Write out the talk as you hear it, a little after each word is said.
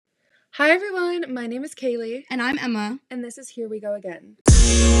Hi everyone, my name is Kaylee. And I'm Emma. And this is Here We Go Again.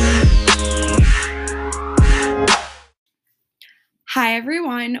 Hi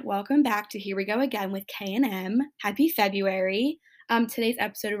everyone, welcome back to Here We Go Again with K and M. Happy February. Today's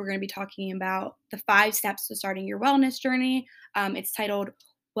episode we're going to be talking about the 5 steps to starting your wellness journey. It's titled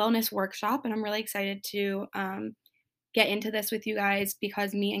Wellness Workshop, and I'm really excited to get into this with you guys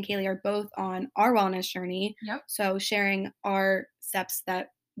because me and Kaylee are both on our wellness journey. Yep. So sharing our steps that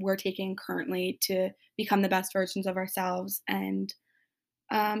we're taking currently to become the best versions of ourselves and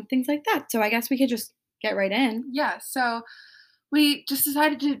things like that. So I guess we could just get right in. Yeah, so we just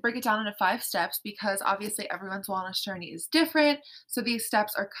decided to break it down into 5 steps because obviously everyone's wellness journey is different. So these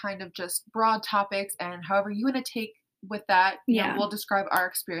steps are kind of just broad topics, and however you want to take with that, Yeah. we'll describe our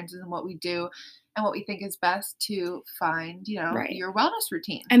experiences and what we do and what we think is best to find, Right. your wellness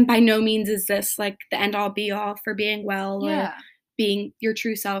routine. And by no means is this like the end all be all for being well or being your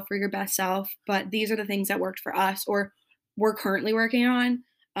true self or your best self, but these are the things that worked for us or we're currently working on.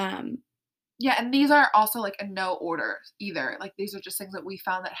 Yeah, and these are also like in no order either. Like these are just things that we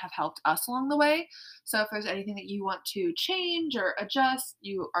found that have helped us along the way. So if there's anything that you want to change or adjust,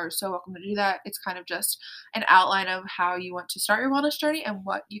 you are so welcome to do that. It's kind of just an outline of how you want to start your wellness journey and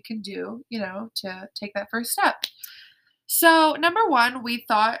what you can do, to take that first step. So, number 1, we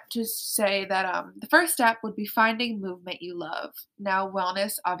thought to say that the first step would be finding movement you love. Now,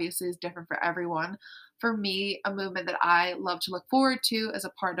 wellness obviously is different for everyone. For me, a movement that I love to look forward to as a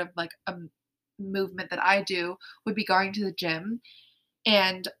part of like a movement that I do would be going to the gym.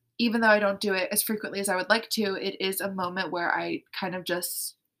 And even though I don't do it as frequently as I would like to, it is a moment where I kind of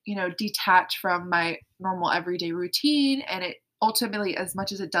just, detach from my normal everyday routine. And it ultimately, as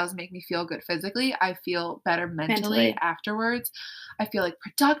much as it does make me feel good physically, I feel better mentally afterwards. I feel like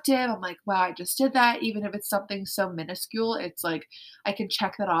productive. I'm like, wow, I just did that. Even if it's something so minuscule, it's like I can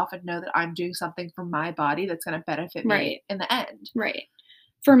check that off and know that I'm doing something for my body that's going to benefit me in the end. Right.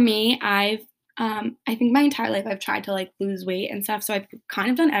 For me, I think my entire life I've tried to like lose weight and stuff. So I've kind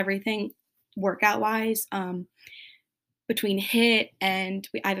of done everything workout wise, between HIIT and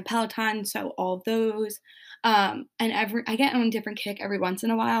I have a Peloton. So all of those, and I get on a different kick every once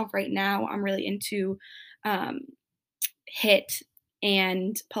in a while. Right now I'm really into, HIIT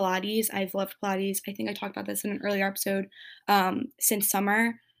and Pilates. I've loved Pilates. I think I talked about this in an earlier episode. Since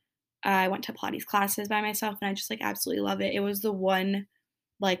summer, I went to Pilates classes by myself and I just like absolutely love it. It was the one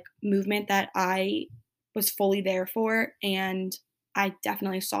like movement that I was fully there for and I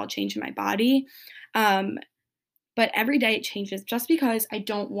definitely saw a change in my body. But every day it changes just because I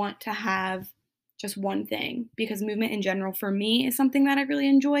don't want to have just one thing because movement in general for me is something that I really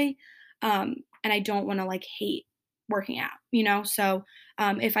enjoy. And I don't want to like hate working out. So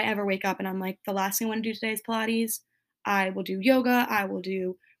if I ever wake up and I'm like, the last thing I want to do today is Pilates, I will do yoga. I will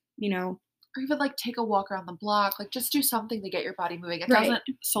do, or even like take a walk around the block, like just do something to get your body moving. It Right. doesn't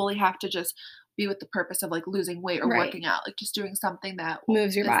solely have to just be with the purpose of like losing weight or Right. working out, like just doing something that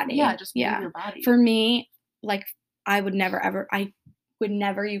moves your body. Yeah, just move your body. For me, like I would never,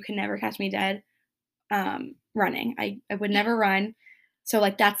 you can never catch me dead running. I would never run. So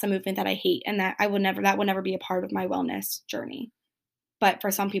like that's the movement that I hate and that that will never be a part of my wellness journey. But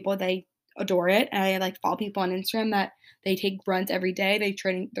for some people they adore it. And I like follow people on Instagram that they take runs every day.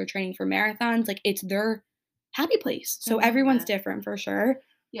 They're training for marathons. Like it's their happy place. So everyone's different for sure.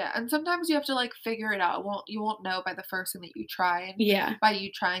 Yeah, and sometimes you have to like figure it out. You won't know by the first thing that you try, and by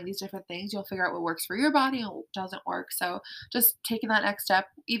you trying these different things, you'll figure out what works for your body and what doesn't work. So just taking that next step,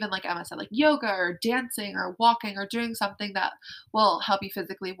 even like Emma said, like yoga or dancing or walking or doing something that will help you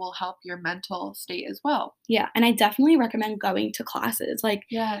physically will help your mental state as well. Yeah, and I definitely recommend going to classes. Like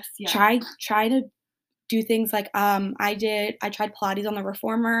try to do things like I tried Pilates on the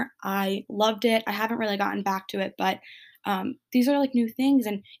reformer. I loved it. I haven't really gotten back to it, but these are like new things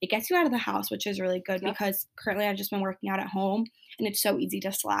and it gets you out of the house, which is really good because currently I've just been working out at home and it's so easy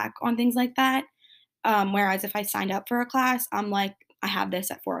to slack on things like that. Whereas if I signed up for a class, I'm like, I have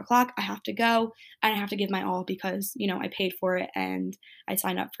this at 4 o'clock. I have to go and I have to give my all because, I paid for it and I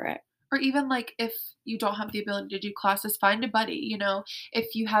signed up for it. Or even like if you don't have the ability to do classes, find a buddy,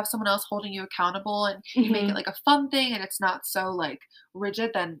 if you have someone else holding you accountable and you make it like a fun thing and it's not so like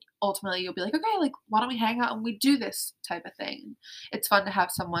rigid, then ultimately you'll be like, okay, like why don't we hang out and we do this type of thing. It's fun to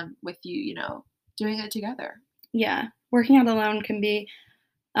have someone with you, doing it together. Yeah. Working out alone can be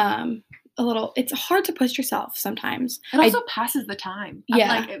it's hard to push yourself sometimes. It also passes the time.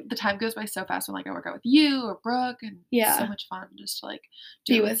 Yeah. The time goes by so fast when like I work out with you or Brooke and it's so much fun just to like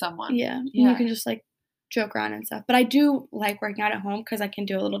do it with someone. Yeah. And you can just like joke around and stuff. But I do like working out at home because I can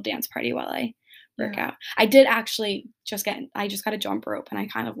do a little dance party while I Yeah. workout. I did actually I just got a jump rope and I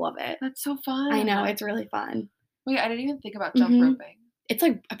kind of love it. That's so I fun. know, it's really fun. Wait, I didn't even think about jump Mhm. roping. It's,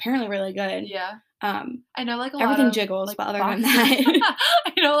 like, apparently really good. Yeah. Um, I know, like, a lot Everything of, jiggles, like, but other than boxers that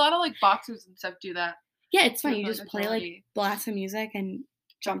I know a lot of, like, boxers and stuff do that yeah, it's fun. with, You like, just play, like, agility. blast some music and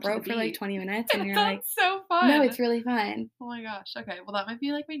Jump jump to the rope for, like, beat. 20 minutes, and you're like, That's so "No, fun. it's really fun." Oh my gosh, okay, well, that might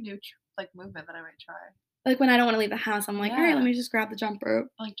be, like, my new like, movement that I might try. Like, when I don't wanna leave the house, I'm like, "Alright, let Yeah, me just grab the jump rope."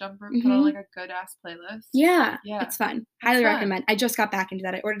 like, jump rope, put on, like, Mhm. a good ass playlist. Yeah, Yeah, it's fun. that's Highly fun. recommend. I just got back into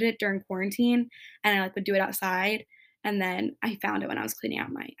that. I ordered it during quarantine, and I, like, would do it outside, and then I found it when I was cleaning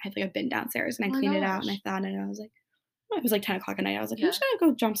out my I have, like, a bin downstairs, and Oh I my cleaned it out, and I gosh. found it, and I was like it was, like, 10 o'clock at night. I was like, "I'm just Yeah,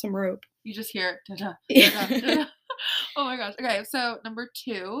 gonna go jump some rope." you just hear da-da, da-da, Yeah. da-da. Oh my gosh, okay, so number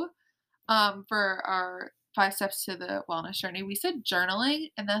 2, for our 5 steps to the wellness journey, we said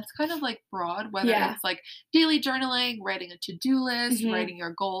journaling, and that's kind of like broad, whether Yeah. it's like daily journaling, writing a to-do list, Mhm. writing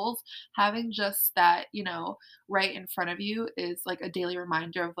your goals, having just that, right in front of you is like a daily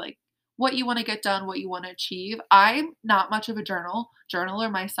reminder of like what you want to get done, what you want to achieve. I'm not much of a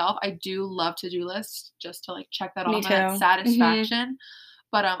journaler myself. I do love to-do lists just to like check that Me off and that too. Mhm. satisfaction.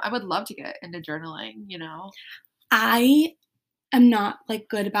 But I would love to get into journaling. I am not, like,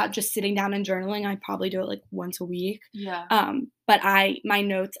 good about just sitting down and journaling. I probably do it, like, once a week. Yeah. But my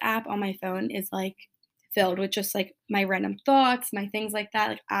notes app on my phone is, like, filled with just, like, my random thoughts, my things like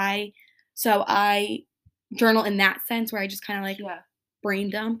that. I journal in that sense where I just kinda, like, Yeah. brain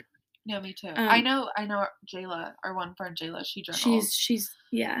dump. No, me too. I Um, know I know Jayla, our one friend Jayla, she journals, she's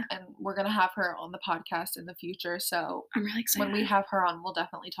yeah, and we're gonna have her on the podcast in the future, so I'm really when we excited. have her on, we'll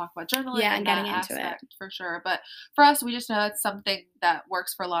definitely talk about journaling Yeah, and and getting that into it. aspect for sure, but for us, we just know it's something that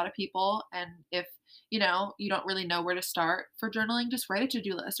works for a lot of people, and if, you don't really know where to start for journaling, just write a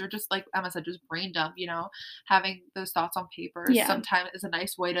to-do list or just like Emma said, just brain dump. Having those thoughts on paper Yeah. sometimes is a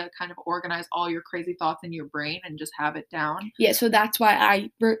nice way to kind of organize all your crazy thoughts in your brain and just have it down. Yeah, so that's why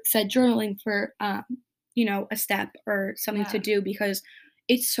said journaling for, a step or something to Yeah, do because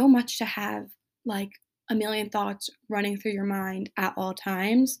it's so much to have, like, a million thoughts running through your mind at all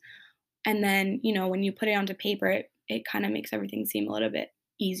times. And then, when you put it onto paper, it kind of makes everything seem a little bit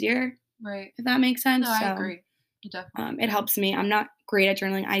easier, right. if that makes No, sense. I So, agree. You definitely it do. helps me. I'm not great at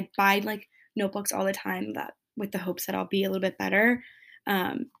journaling. I buy like notebooks all the time that with the hopes that I'll be a little bit better.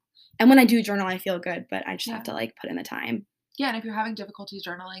 Um, and when I do journal, I feel good, but I just have Yeah. to like put in the time. Yeah, and if you're having difficulties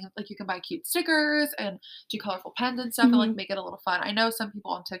journaling, like, you can buy cute stickers and do colorful pens and stuff and, like, Mhm. make it a little fun. I know some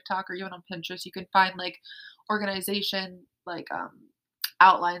people on TikTok or even on Pinterest, you can find, like, organization, like,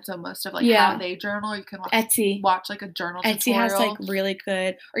 outlines almost of, like, how Yeah, they journal. You can Etsy. watch, like, a journal Etsy has like tutorial. really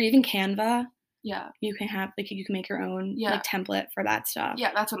good, or even Canva. Yeah. You can make your own like Yeah. template for that stuff.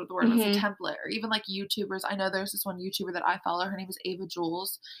 Yeah, that's what the word was, a Mhm. template, or even, like, YouTubers. I know there's this one YouTuber that I follow, her name is Ava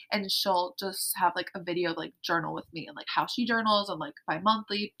Jules, and she'll just have, like, a video of, like, journal with me and, like, how she journals and, like, by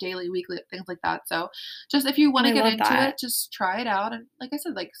monthly, daily, weekly, things like that, so, just if you Oh, wanna I get love into it, that. just try it out, and like I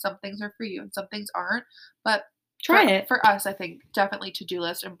said, like, some things are for you and some things aren't, but Try for it. for us, I think definitely to-do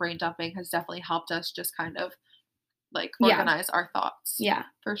list and brain dumping has definitely helped us just kind of, like, Yeah, organize our thoughts, yeah.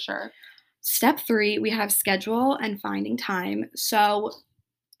 for sure. Step 3, we have schedule and finding time. So,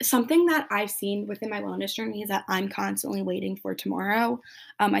 something that I've seen within my wellness journey is that I'm constantly waiting for tomorrow.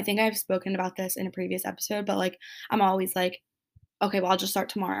 I think I've spoken about this in a previous episode, but, like, I'm always like, "Okay, well, I'll just start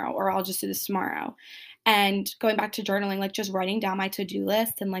tomorrow," or "I'll just do this tomorrow." And going back to journaling, like, just writing down my to-do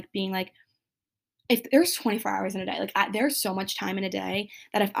list and, like, being like, if there's 24 hours in a day, like, there's so much time in a day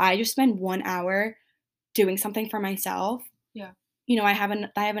that if I just spend 1 hour doing something for myself, Yeah. I have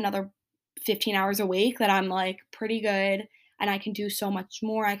another 15 hours a week that I'm, like, pretty good, and I can do so much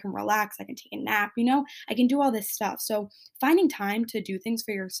more. I can relax, I can take a nap. I can do all this stuff. So, finding time to do things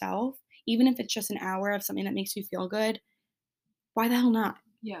for yourself, even if it's just an hour of something that makes you feel good, why the hell not?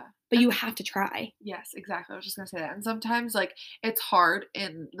 Yeah, But you and have to try. yes, exactly. I was just gonna say that. And sometimes, like, it's hard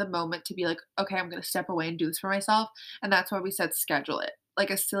in the moment to be like, okay, I'm gonna step away and do this for myself. And that's why we said schedule it.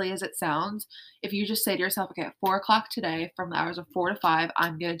 Like, as silly as it sounds, if you just say to yourself, okay, at 4 o'clock today, from the hours of 4 to 5,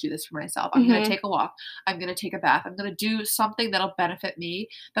 I'm gonna do this for myself. I'm gonna Mhm. take a walk. I'm gonna take a bath. I'm gonna do something that'll benefit me.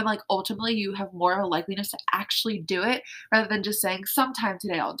 Then, like, ultimately, you have more of a likeliness to actually do it rather than just saying, sometime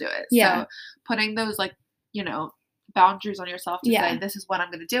today I'll do it. Yeah. So, putting those, like, you know, boundaries on yourself to say, Yeah. this is when I'm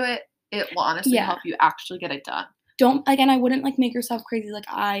gonna do it, it will honestly Yeah. help you actually get it done. Don't again, I wouldn't, like, make yourself crazy, like,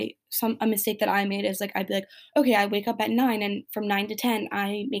 a mistake that I made is, like, I'd be like, "Okay, I wake up at 9, and from 9 to 10,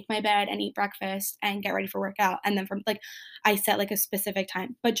 I make my bed and eat breakfast and get ready for workout," and then I set, like, a specific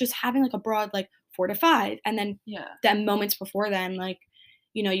time, but just having, like, a broad, like, 4 to 5, and Yeah. then moments before then, like,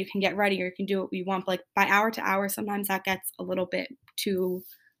 you can get ready or you can do what you want, but, like, by hour to hour, sometimes that gets a little bit too,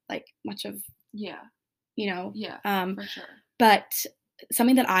 like, much of Yeah. you know? Yeah, Um, for sure. but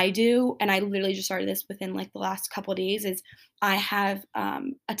something that I do, and I literally just started this within, like, the last couple days, is I have,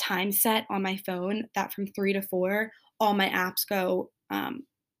 a time set on my phone that from 3 to 4, all my apps go,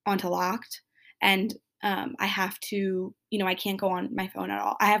 onto locked, and, I have to I can't go on my phone at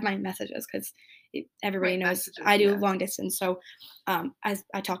all. I have my messages 'cause everybody Right, knows messages, I do yes. long distance, so, as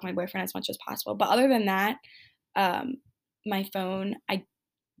I talk to my boyfriend as much as possible, but other than that, um, my phone,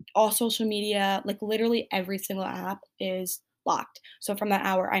 all social media, like literally every single app is locked. So from that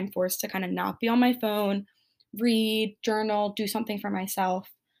hour, I'm forced to kind of not be on my phone, read, journal, do something for myself.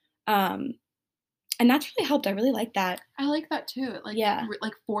 Um, and that's really helped. I really like that. I like that too. It, Yeah.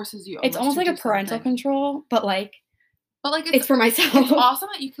 like, forces you It's almost almost to like a do parental something. control, but like But, like, it's for it's myself. awesome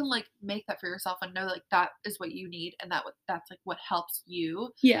that you can, like, make that for yourself and know, like, that is what you need and that's, like, what helps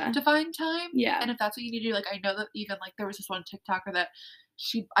you Yeah. to find time, Yeah. and if that's what you need to do, like, I know that even, like, there was this one TikToker that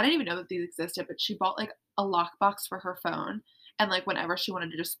I didn't even know that these existed, but she bought, like, a lockbox for her phone, and, like, whenever she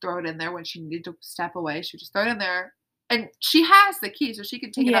wanted to just throw it in there when she needed to step away, she would just throw it in there, and she has the key, so she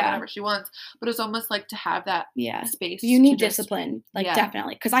can take it out Yeah. whenever she wants, but it's almost like to have that Yeah. You space to need just discipline, like yeah,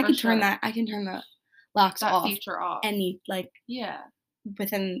 definitely. Cause I for could turn sure. that I can turn the locks That off feature off. any like Yeah,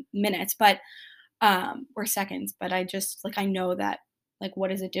 within minutes, but or seconds, but I just like I know that like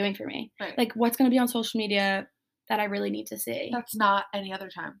what is it doing for me? right. Like what's going to be on social media that I really need to see? That's not any other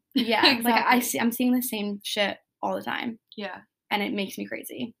time. Yeah, like Exactly. I'm seeing the same shit all the time Yeah, and it makes me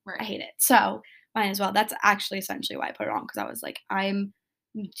crazy. I right. hate it. So, mine as well. That's actually essentially why I put it on because I was like I'm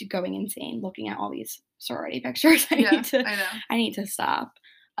going insane looking at all these sorority pictures. Yeah, I know. I need to stop.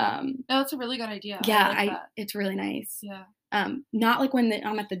 Um No, that's a really good idea. I yeah, like I that. it's really nice. Yeah. Not like when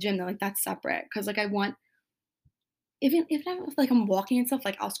I'm at the gym though, like that's separate because like I want even if, like, I'm walking and stuff,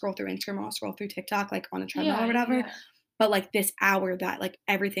 like, I'll scroll through Instagram or I'll scroll through TikTok, like, on the treadmill Yeah, or yeah, whatever, yeah. but, like, this hour that, like,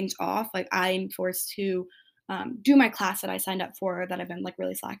 everything's off, like, I'm forced to, do my class that I signed up for that I've been, like,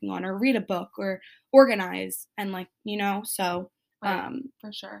 really slacking on or read a book or organize and, like, so, Right. um,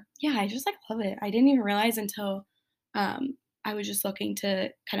 For sure. yeah, I just, like, love it. I didn't even realize until, I was just looking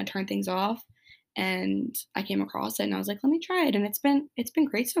to kinda turn things off, and I came across it, and I was like, "Let me try it," and it's been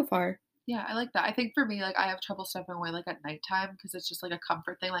great so far. Yeah, I like that. I think for me, like, I have trouble stepping away, like, at nighttime because it's just, like, a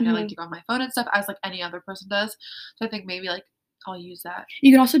comfort thing. Like, I like Mhm. to go on my phone and stuff as, like, any other person does. So I think maybe, like, I'll use that.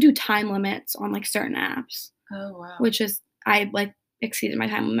 You can also do time limits on, like, certain apps. Oh, wow. Which is I, like, exceeded my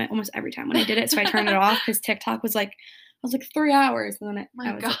time limit almost every time when I did it, so I turned it off because TikTok was like I was like, 3 hours, and then I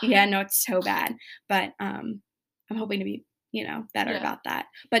My was like, "Yeah, god. no, it's so bad." But, I'm hoping to be, better Yeah. about that.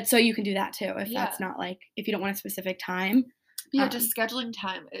 But so you can do that too if that's Yeah. not, like if you don't want a specific time. Yeah, just Um scheduling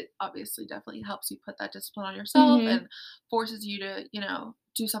time, it obviously definitely helps you put that discipline on yourself Mhm. and forces you to,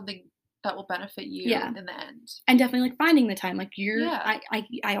 do something that will benefit you Yeah. in the end. And definitely, like, finding the time, like, you're Yeah.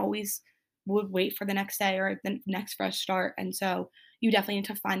 I always would wait for the next day or the next fresh start, and so you definitely need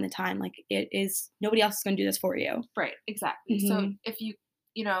to find the time, like, it is nobody else is gonna do this for you. Right, exactly. So Mhm. if you,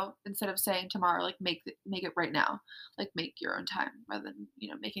 instead of saying tomorrow, like make it right now. Like make your own time rather than,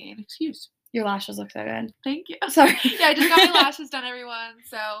 making an excuse. Your lashes look so good. Thank you. Sorry. Yeah, I just got my lashes done, everyone.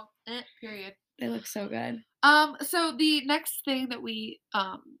 So, period. They look so good. So the next thing that we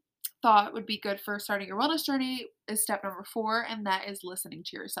thought would be good for starting your wellness journey is step number 4, and that is listening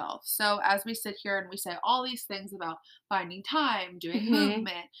to yourself. So as we sit here and we say all these things about finding time, doing Mhm.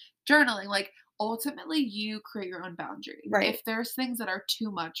 movement, journaling, like ultimately you create your own boundaries. Right. If there's things that are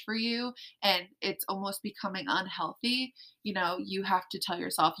too much for you and it's almost becoming unhealthy, you have to tell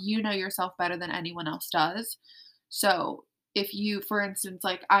yourself, you know yourself better than anyone else does. So if you, for instance,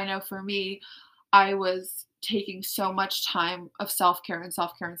 like I know for me, I was taking so much time of self-care and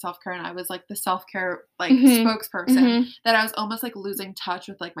self-care and self-care, and I was, like, the self-care, like, Mhm. spokesperson Mhm. that I was almost, like, losing touch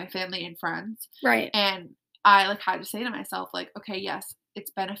with, like, my family and friends, Right. and I, like, had to say to myself, like, "Okay, yes,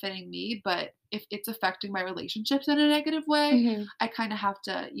 it's benefiting me, but if it's affecting my relationships in a negative way, Mhm. I kinda have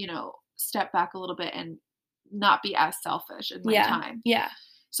to, step back a little bit and not be as selfish in my Yeah. time." Yeah.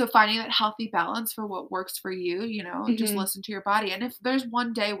 So finding that healthy balance for what works for you, just Mhm. listen to your body. And if there's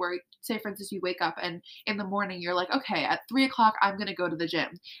one day where, say, for instance, you wake up and in the morning you're like, okay, at 3 o'clock, I'm going to go to the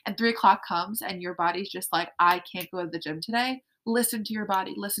gym. And 3 o'clock comes and your body's just like, I can't go to the gym today. Listen to your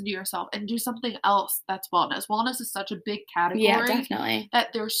body, listen to yourself, and do something else that's wellness. Wellness is such a big Yeah, category definitely.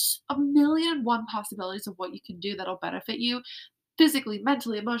 that there's a million and one possibilities of what you can do that'll benefit you physically,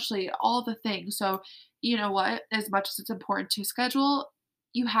 mentally, emotionally, all the things. So, you know what? As much as it's important to schedule,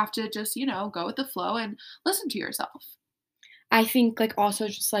 you have to just, go with the flow and listen to yourself. I think, like, also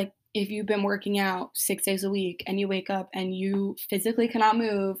just, like, if you've been working out 6 days a week and you wake up and you physically cannot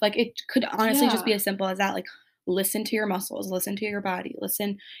move, like, it could honestly just be Yeah. as simple as that, like, listen to your muscles, listen to your body,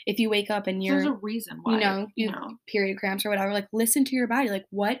 listen if you wake up and There's you're a reason why, you have period cramps or whatever, like, listen to your body, like,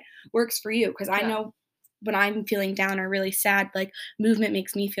 what works for you? Because I Yeah, know when I'm feeling down or really sad, like, movement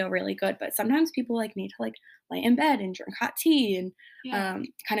makes me feel really good, but sometimes people, like, need to, like, lay in bed and drink hot tea and, yeah,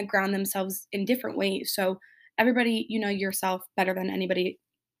 kinda ground themselves in different ways, so everybody you know yourself better than anybody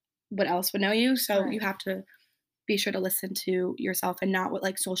what else would know you, so you right, have to be sure to listen to yourself and not what,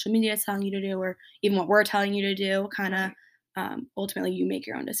 like, social media is telling you to do or even what we're telling you to do, kinda, right. ultimately, you make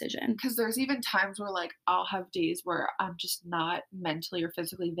your own decision. Because there's even times where, like, I'll have days where I'm just not mentally or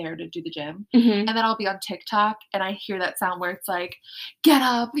physically there to do the gym, Mhm. and then I'll be on TikTok, and I hear that sound where it's like, "Get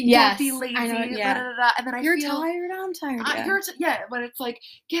up, don't be Yes, I know lazy, da, yeah. da, da, da," and then I "You're feel tired, I'm tired." I Yeah. you're t yeah, but it's like,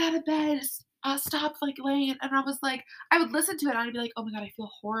 "Get out of bed, stop, like, laying," and I was like I would listen to it, and I'd be like, "Oh my god, I feel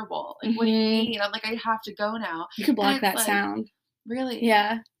horrible, like, what do you Mhm. mean?" I'm like, "I have to go now," You could and block it's that like, sound. "Really?"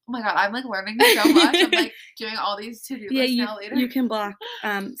 Yeah. Oh my god, I'm, like, learning so much, I'm, like, doing all these to-do Yeah, lists you now later. you can block,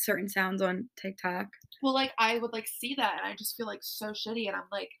 certain sounds on TikTok. Well, like, I would, like, see that, and I just feel, like, so shitty, and I'm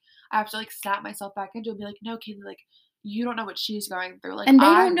like I have to, like, snap myself back into it and be like, "No, Kaylee, like, you don't know what she's going through, like, And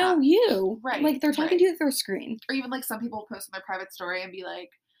they don't I'm know not." you. Right, Like, they're talking right. to you through a screen. Or even, like, some people post in their private story and be like,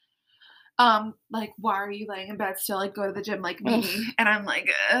 "Why are you laying in bed still? Like, go to the gym like Ugh. me." And I'm like,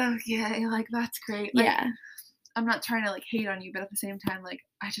 "Oh, yeah, like, that's great." Like, Yeah. I'm not trying to, like, hate on you, but at the same time, like,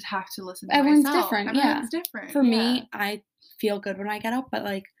 I just have to listen to Everyone's myself. different, yeah. Everyone's different. For Yeah. me, I feel good when I get up, but,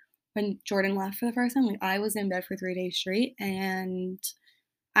 like, when Jordan left for the first time, like, I was in bed for 3 days straight, and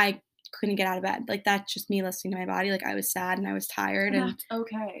I couldn't get out of bed. Like, that's just me listening to my body, like, I was sad and I was tired, And and that's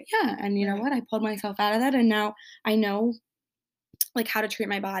okay. yeah, and you know Right. what? I pulled myself out of that, and now I know, like, how to treat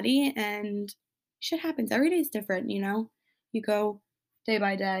my body, and shit happens. Every day is different, you know? You go day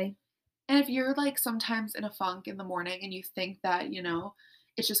by day. And if you're, like, sometimes in a funk in the morning and you think that,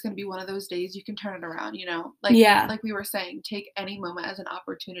 it's just gonna be one of those days, you can turn it around, you know? Yeah. Like we were saying, take any moment as an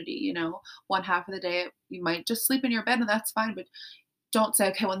opportunity, you know? One half of the day, you might just sleep in your bed, and that's fine, but don't say,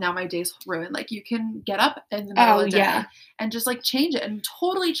 "Okay, well, now my day's ruined." Like, you can get up in the middle Oh, of the yeah. day and just, like, change it and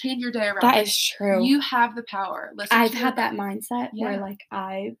totally change your day around. That Like, is true. you have the power. Listen I've to your had that body. mindset where, Yeah. like,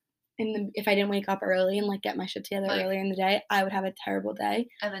 if I didn't wake up early and, like, get my shit together Like earlier in the day, I would have a terrible day.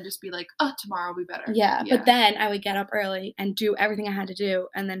 and then just be like, "Oh, tomorrow will be better." Yeah, but Yeah. then I would get up early and do everything I had to do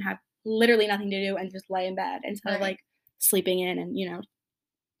and then have literally nothing to do and just lay in bed instead of, Right. like, sleeping in and,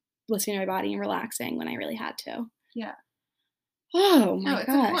 listening to my body and relaxing when I really had to. Yeah. Oh No, my it's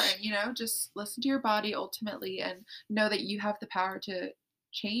gosh. important, just listen to your body ultimately and know that you have the power to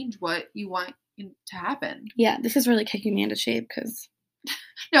change what you want to happen. Yeah, this is really kicking me into shape because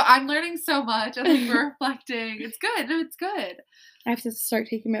No, I'm learning so much and like I we're reflecting. It's good. No, it's good. have to start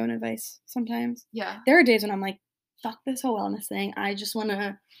taking my own advice sometimes. Yeah. There are days when I'm like, "Fuck this whole wellness thing." I just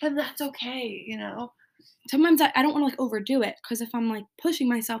wanna And that's okay. sometimes I don't wanna, like, overdo it because if I'm, like, pushing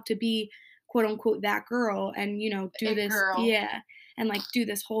myself to be, quote, unquote, "that girl" and, do It this girl. yeah, and, like, do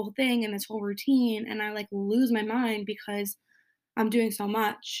this whole thing and this whole routine, and I, like, lose my mind because I'm doing so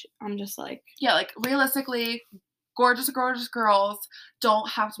much, I'm just like Yeah, like realistically, gorgeous, gorgeous girls don't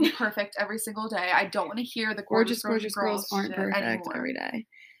have to be perfect every single day. I don't want to hear the gorgeous, gorgeous, gorgeous gorgeous girls girls aren't shit perfect every anymore. day.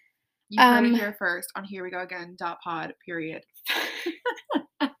 You heard it Um, here first on Here We Go Again .pod, period.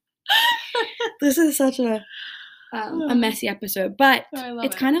 this is such a messy episode, but I love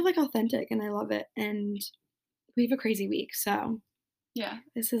it's it. kind of, like, authentic, and I love it, and we have a crazy week, so Yeah.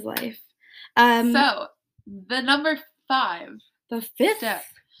 this is life. Um, So, the number 5 the 5th step,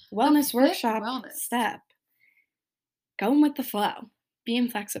 the wellness 5th workshop wellness. step, going with the flow, being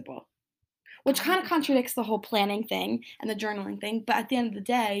flexible, which Going with kinda the flow. contradicts the whole planning thing and the journaling thing, but at the end of the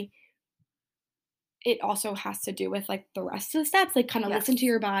day, it also has to do with, like, the rest of the steps, like, kinda listen to Yes.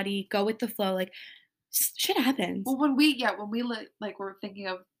 your body, go with the flow, like, shit happens. Well, when we like were thinking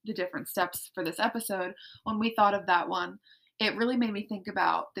of the different steps for this episode, when we thought of that one, it really made me think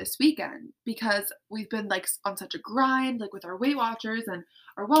about this weekend because we've been like on such a grind, like with our Weight Watchers and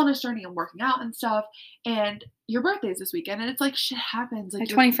our wellness journey and working out and stuff. And your birthday's this weekend, and it's like shit happens. My Like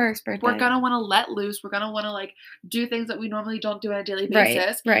 21st we're birthday. gonna want to let loose. We're gonna want to like do things that we normally don't do on a daily Right,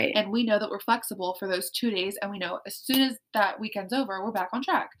 basis. right. And we know that we're flexible for those 2 days, and we know as soon as that weekend's over, we're back on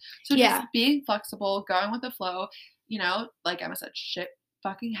track. So just Yeah, being flexible, going with the flow, like Emma said, shit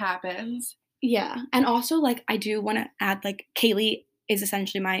fucking happens. yeah, and also, like, I do wanna add, like, Kaylee is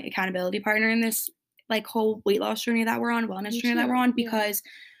essentially my accountability partner in this, like, whole weight loss journey that we're on, wellness Me journey that we're too. on, Yeah. because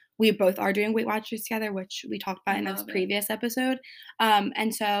we both are doing Weight Watchers together, which we talked about in this Love it. previous episode,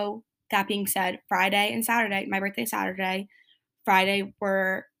 and so, that being said, Friday and Saturday my birthday's Saturday, Friday,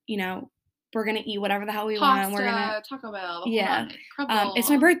 we're, we're gonna eat whatever the hell we want. We're gonna Pasta, Taco Bell, the whole yeah. 9, It's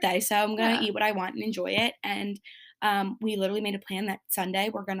my crumble. birthday, so I'm gonna Yeah. eat what I want and enjoy it, and, we literally made a plan that Sunday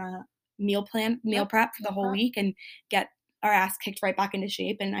we're gonna meal Yep. prep for the Meal whole prep. week and get our ass kicked right back into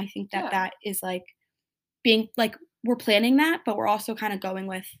shape, and I think that Yeah. that is, like, being like, we're planning that, but we're also kinda going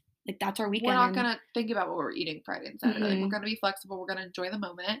with, like, that's our We're weekend not and gonna think about what we're eating Friday and Saturday. Like, we're mhm, gonna be flexible, we're gonna enjoy the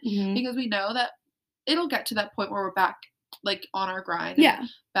moment mhm. because we know that it'll get to that point where we're back, like, on our grind and Yeah,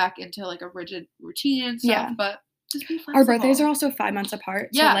 back into, like, a rigid routine and stuff, yeah. but just be Our birthdays are flexible. also 5 months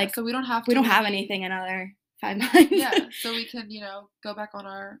apart, so, Yeah, like, so we don't have we to don't have really anything in another 5 months. yeah, so we can, go back on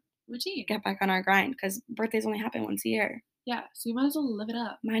our routine. Get back on our grind because birthdays only happen once a year. Yeah, so you might as well live it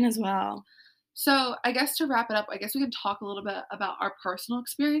up. Mine as well. So, I guess to wrap it up, I guess we can talk a little bit about our personal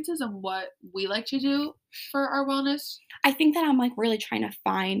experiences and what we like to do for our wellness. I think that I'm, like, really trying to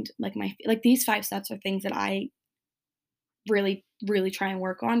find, like, like, these 5 steps are things that I really, really try and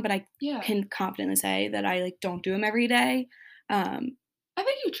work on, but I Yeah. can confidently say that I, like, don't do them every day. Um, I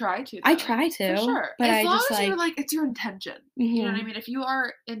think you try to I though, try for to, sure. but As I long just, as you're like like it's your intention. You know what I mhm, mean? If you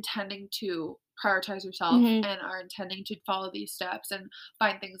are intending to prioritize yourself mhm. and are intending to follow these steps and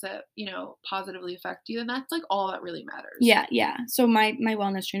find things that, positively affect you, then that's like all that really matters. Yeah, yeah. So my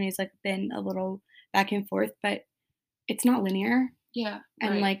wellness journey has, like, been a little back and forth, but it's not linear. Yeah,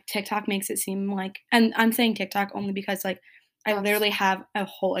 And, right. like, TikTok makes it seem like and I'm saying TikTok only because, like, I That's literally have a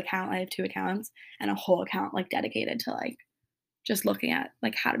whole account I have 2 accounts and a whole account, like, dedicated to, like, just looking at,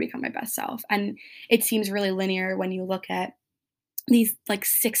 like, how to become my best self, and it seems really linear when you look at these, like,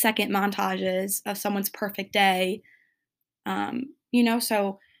 6-second montages of someone's perfect day,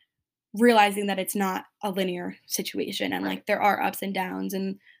 so realizing that it's not a linear situation and, right. like, there are ups and downs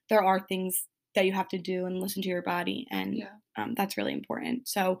and there are things that you have to do and listen to your body, and, Yeah. that's really important.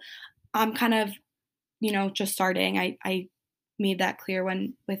 So, I'm kind of just starting. I made that clear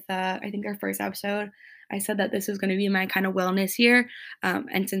when with I think our first episode. I said that this is going to be my kind of wellness year,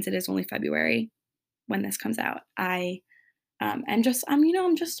 and since it is only February when this comes out, I am just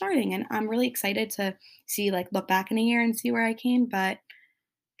I'm just starting, and I'm really excited to see like look back in a year and see where I came. But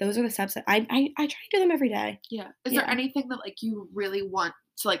those are the steps that I try to do them every day. Yeah. Is there Yeah. anything that like you really want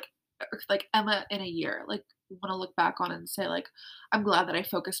to like Emma in a year, like want to look back on and say like I'm glad that I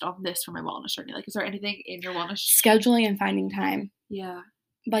focused on this for my wellness journey. Like is there anything in your wellness Scheduling and finding time. yeah.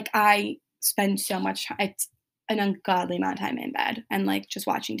 Like, I spend so much it's an ungodly amount of time in bed and, like, just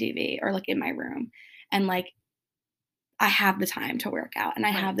watching TV or, like, in my room, and, like, I have the time to work out, and I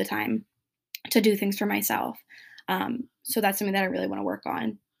Right. have the time to do things for myself, so that's something that I really wanna work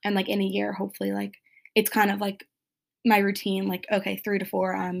on, and, like, in a year, hopefully, like, it's kind of like my routine, like, okay, 3 to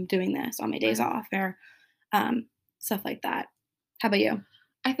 4, I'm doing this on my days Right. off or, um, stuff like that. How about you?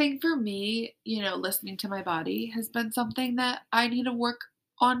 I think for me, listening to my body has been something that I need to work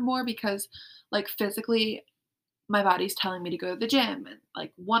on more because, like, physically, my body's telling me to go to the gym and,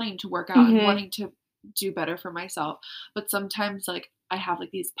 like, wanting to work out and Mhm. wanting to do better for myself. But sometimes, like, I have,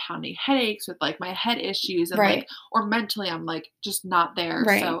 like, these pounding headaches with, like, my head issues and, like Right, or mentally, I'm, like, just not there.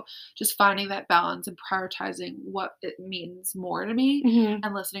 right. So just finding that balance and prioritizing what it means more to me Mhm.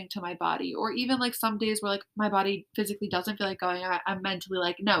 and listening to my body. Or even, like, some days where, like, my body physically doesn't feel like going, I'm mentally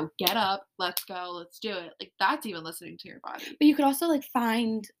like, "No, get up. Let's go. Let's do it." Like, that's even listening to your body. But you could also, like,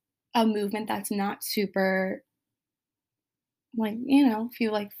 find a movement that's not super like, if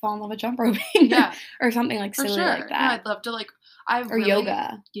you, like, fall in love with jump roping Yeah. or something, like, For silly like sure. No, that, I'd love to, like I or really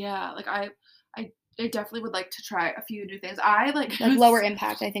yoga, yeah, like, I definitely would like to try a few new things. I, like, like, lower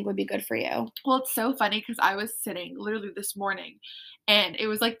impact, I think would be good for you. well, it's so funny because I was sitting literally this morning, and it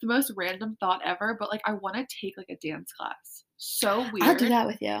was, like, the most random thought ever, but, like, I wanna take, like, a dance class. So I'll do weird. that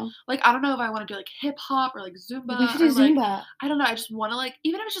with you. Like, I don't know if I wanna do, like, hip hop or, like, We Zumba should do or, like Zumba. I don't know, I just wanna, like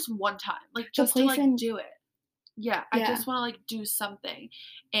even if it's just one time, like, The just to, place like, in do it. Yeah, I yeah. just wanna, like, do something,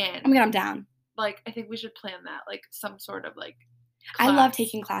 Oh and, my god, I'm down. like, I think we should plan that, like, some sort of, like, I love class.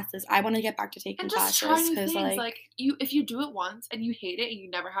 taking classes. I wanna get back to taking And just try classes new because things, like like, if you do it once and you hate it and you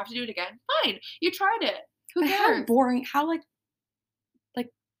never have to do it again, fine, you tried it. Who but how cares? boring how, like,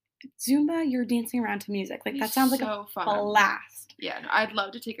 Zumba, you're dancing around to music, like, It'd be that sounds like a so fun. blast. Yeah, no, I'd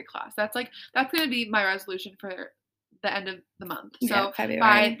love to take a class. That's gonna be my resolution for the end of the month. Yeah, So, by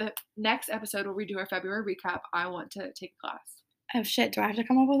February. the next episode where we do our February recap, I want to take a class. Oh, shit, do I have to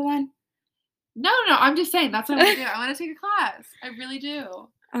come up with one? No, no, no, I'm just saying that's what I wanna do. I wanna take a class. I really do.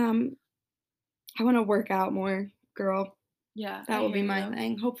 Um, I wanna work out more, girl. Yeah, That I will hear be my you.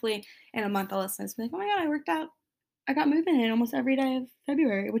 thing. Hopefully, in a month, I'll listen to this and be like, "Oh my god, I worked out. I got movement in almost every day of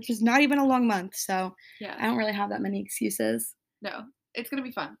February," which is not even a long month, so Yeah. I don't really have that many excuses. No. It's gonna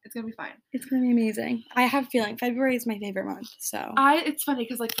be fun. It's gonna be fine. It's gonna be amazing. I have a feeling February is my favorite month, so It's funny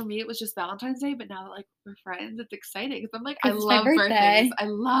because, like, for me, it was just Valentine's Day, but now that, like, we're friends, it's exciting 'cause I'm like, I 'cause it's my love birthdays. birthday. I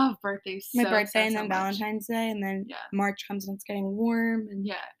love birthdays My so, birthday so, and so then much. Valentine's Day, and then Yeah. March comes and it's getting warm and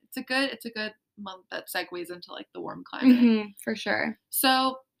Yeah. It's a good month that segues into, like, the warm climate. Mhm, for sure.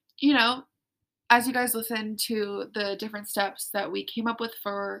 So, you know, as you guys listen to the different steps that we came up with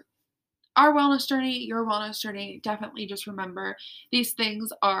for our wellness journey, your wellness journey, definitely just remember these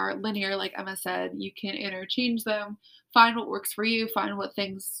things are linear, like Emma said. You can interchange them, find what works for you, find what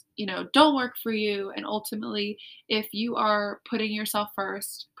things, don't work for you. And ultimately, if you are putting yourself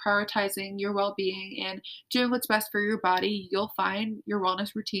first, prioritizing your well being, and doing what's best for your body, you'll find your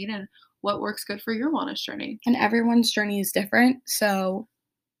wellness routine and what works good for your wellness journey. And everyone's journey is different, so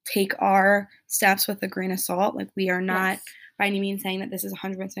take our steps with a grain of salt. Like, we are not Yes. by any means saying that this is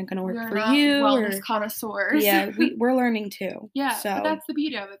 100% gonna We work are for not you wellness or connoisseurs. yeah, we're learning too. Yeah, but So that's the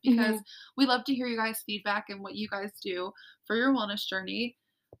beauty of it because mhm. we love to hear you guys' feedback and what you guys do for your wellness journey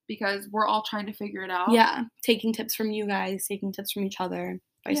because we're all trying to figure it out. Yeah, taking tips from you guys, taking tips from each other,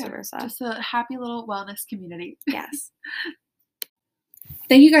 vice Yeah, versa. just a happy little wellness community. Yes.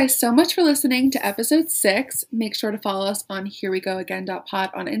 Thank you guys so much for listening to episode 6. Make sure to follow us on herewegoagain.pod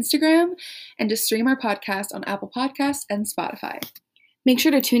on Instagram and to stream our podcast on Apple Podcasts and Spotify. Make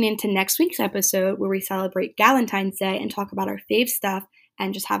sure to tune in to next week's episode where we celebrate Galentine's Day and talk about our fave stuff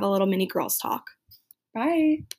and just have a little mini girls talk. Bye.